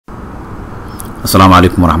السلام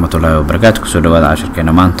عليكم ورحمة الله وبركاته. كسو دواد عشركينا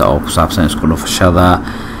maanta oo ku saabsan isku dhufashada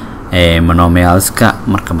monomialska.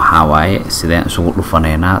 marka maxaa waaye sideen isugu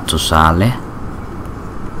dhufaneynaa tusaale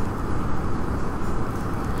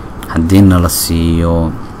haddii la siiyo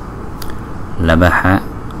labaxa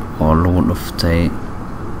oo lagu dhuftay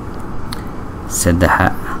saddexa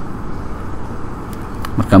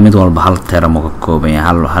marka mid walba hal term oo ka kooban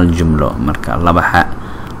yahay hal jumlo. marka labaxa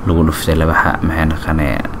lagu dhuftay labaxa maxay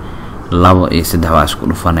noqonayaan labo iyo saddex waa isku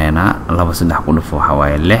dhufaneynaa. labo saddex ku dhufo waxa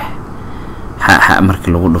waaye 6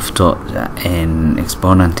 markii lagu dhufto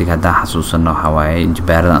exponentiga haddaan xasuusano waxa waaye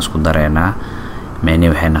jibaaradan isku dareynaa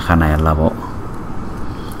meeni waxay noqonayaan labo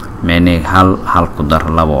meeni hal ku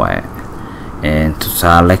dar labo waaye.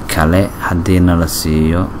 tusaale kale haddii la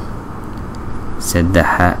siiyo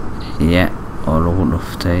saddexa iyo oo lagu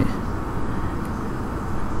dhuftay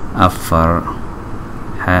 4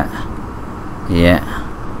 iyo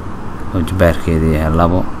وجباركيدي yahay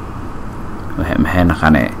labo maxay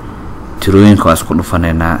naqanay tirooyinka waa isku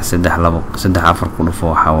dhufaneynaa 3 4 ku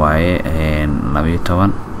dhufo waxa waaye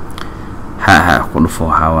 12 ku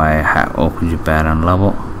dhufo waxa waaye oo ku jibaaran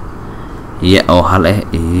labo ya oo hal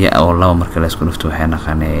ya oo labo marka la isku dhufto waxay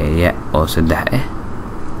naqanay ya oo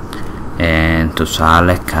 3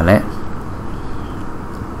 tusaale kale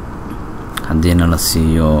haddii la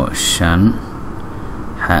siiyo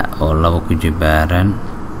 5 oo labo ku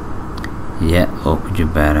jibaaran ya oo ku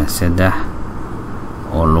jibaaran 3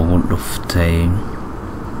 oo lagu dhuftay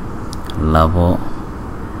labo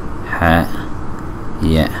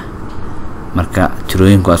ya marka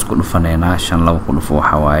tirooyinku isku dhufaneynaa 5 labo ku dhufo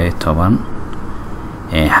waxa waaye 10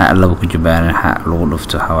 labo ku jibaaran lagu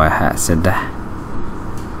dhufto waxa waaye 3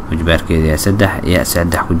 wajibaarkeeda 3 ya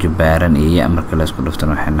 3 ku jibaaran iyo ya marka la isku dhufto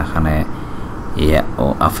waxay noqonayaan ya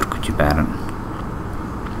oo 4 ku jibaaran.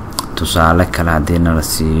 tusaale kale haddii la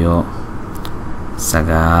siiyo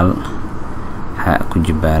 9 ku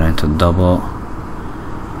jibaaran 7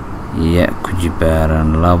 ya ku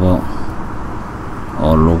jibaaran 2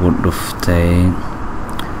 oo lagu dhuftay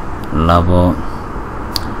 2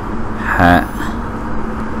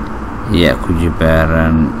 ya ku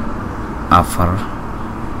jibaaran 4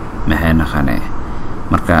 maxay noqonay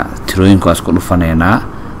marka tirooyinku isku dhufaneynaa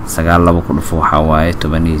 9 labo ku dhufo waxa waaye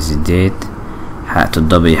 18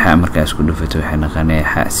 7 marka isku dhufato waxay noqonay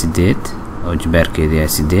 8 oo jibaarkeeda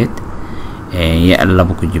 8 ya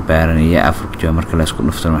labo ku jibaaran ya 4 ku jibaaran marka la isku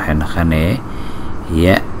dhufto waxay noqonay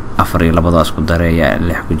ya 4 iyo labada isku daray ya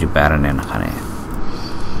 6 ku jibaaran ay noqonay.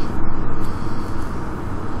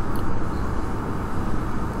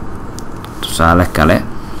 tusaale kale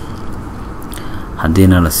haddii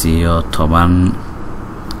la siiyo 10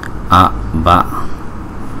 ba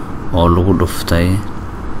oo lagu dhuftay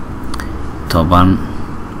 10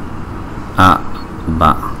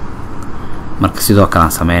 ba marka sidoo kale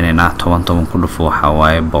aan sameeynaa 10 ku dhufo waxa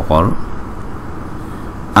waaye 100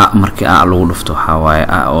 markii lagu dhufto waxa waaye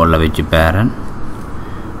oo laba jibaaran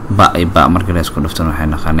ba markii la isku dhufto waxay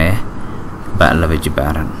noqonay ba laba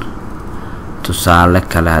jibaaran. tusaale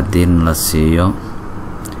kale haddii la siiyo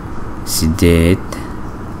 8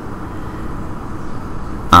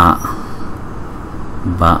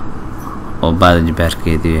 ba oo baada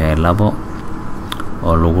jibaarkeedu yahay 2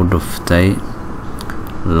 oo lagu dhuftay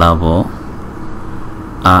 2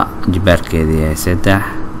 jibaarkeedu yahay 3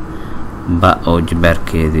 ba oo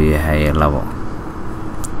jibaarkeedu yahay 2.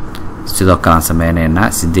 sidoo kale aan sameyneynaa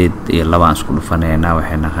 8 iyo 2 aan isku dhufaneynaa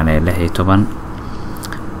waxay noqonayaan 16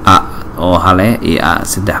 oo hale iyo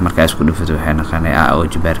 3 marka isku dhufato waxay noqonayaan oo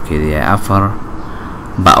jibaarkeedu yahay 4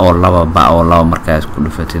 ba oo 2 marka isku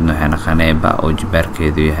dhufatid waxay noqonayaan ba oo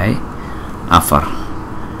jibaarkeedu yahay 4.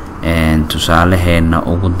 tusaalaheena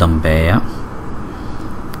ugu dambeeya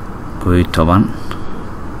 11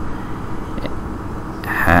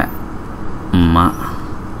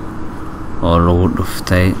 oo lagu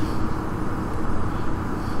dhuftay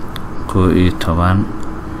 11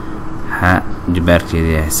 jibaarkeeda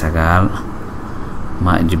yahay 9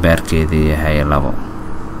 jibaarkeeda yahay 2.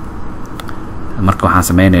 marka waxaan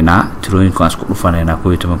sameyneynaa tirooyinka isku dhufaneynaa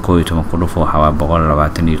 11 ku dhufo waxa waa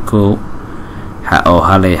 121 oo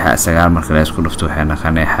hal iyo 9 marka la isku dhufto waxay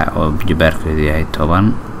noqonayaan oo jibaarkeedu yahay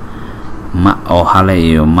 10 oo hal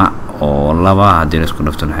iyo oo 2 haddii la isku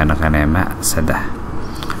dhufto waxay noqonayaan 3.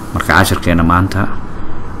 marka cashirkeena maanta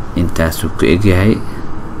intaas uu ku egyahay.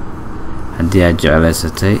 haddii aad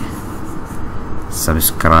jeclaysatay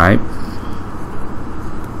subscribe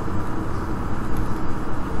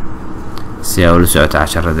si aad ula socoto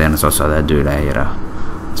casharadeena soo socda hadduu Ilaahay yaraaho.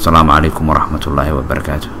 السلام عليكم ورحمة الله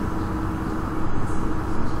وبركاته.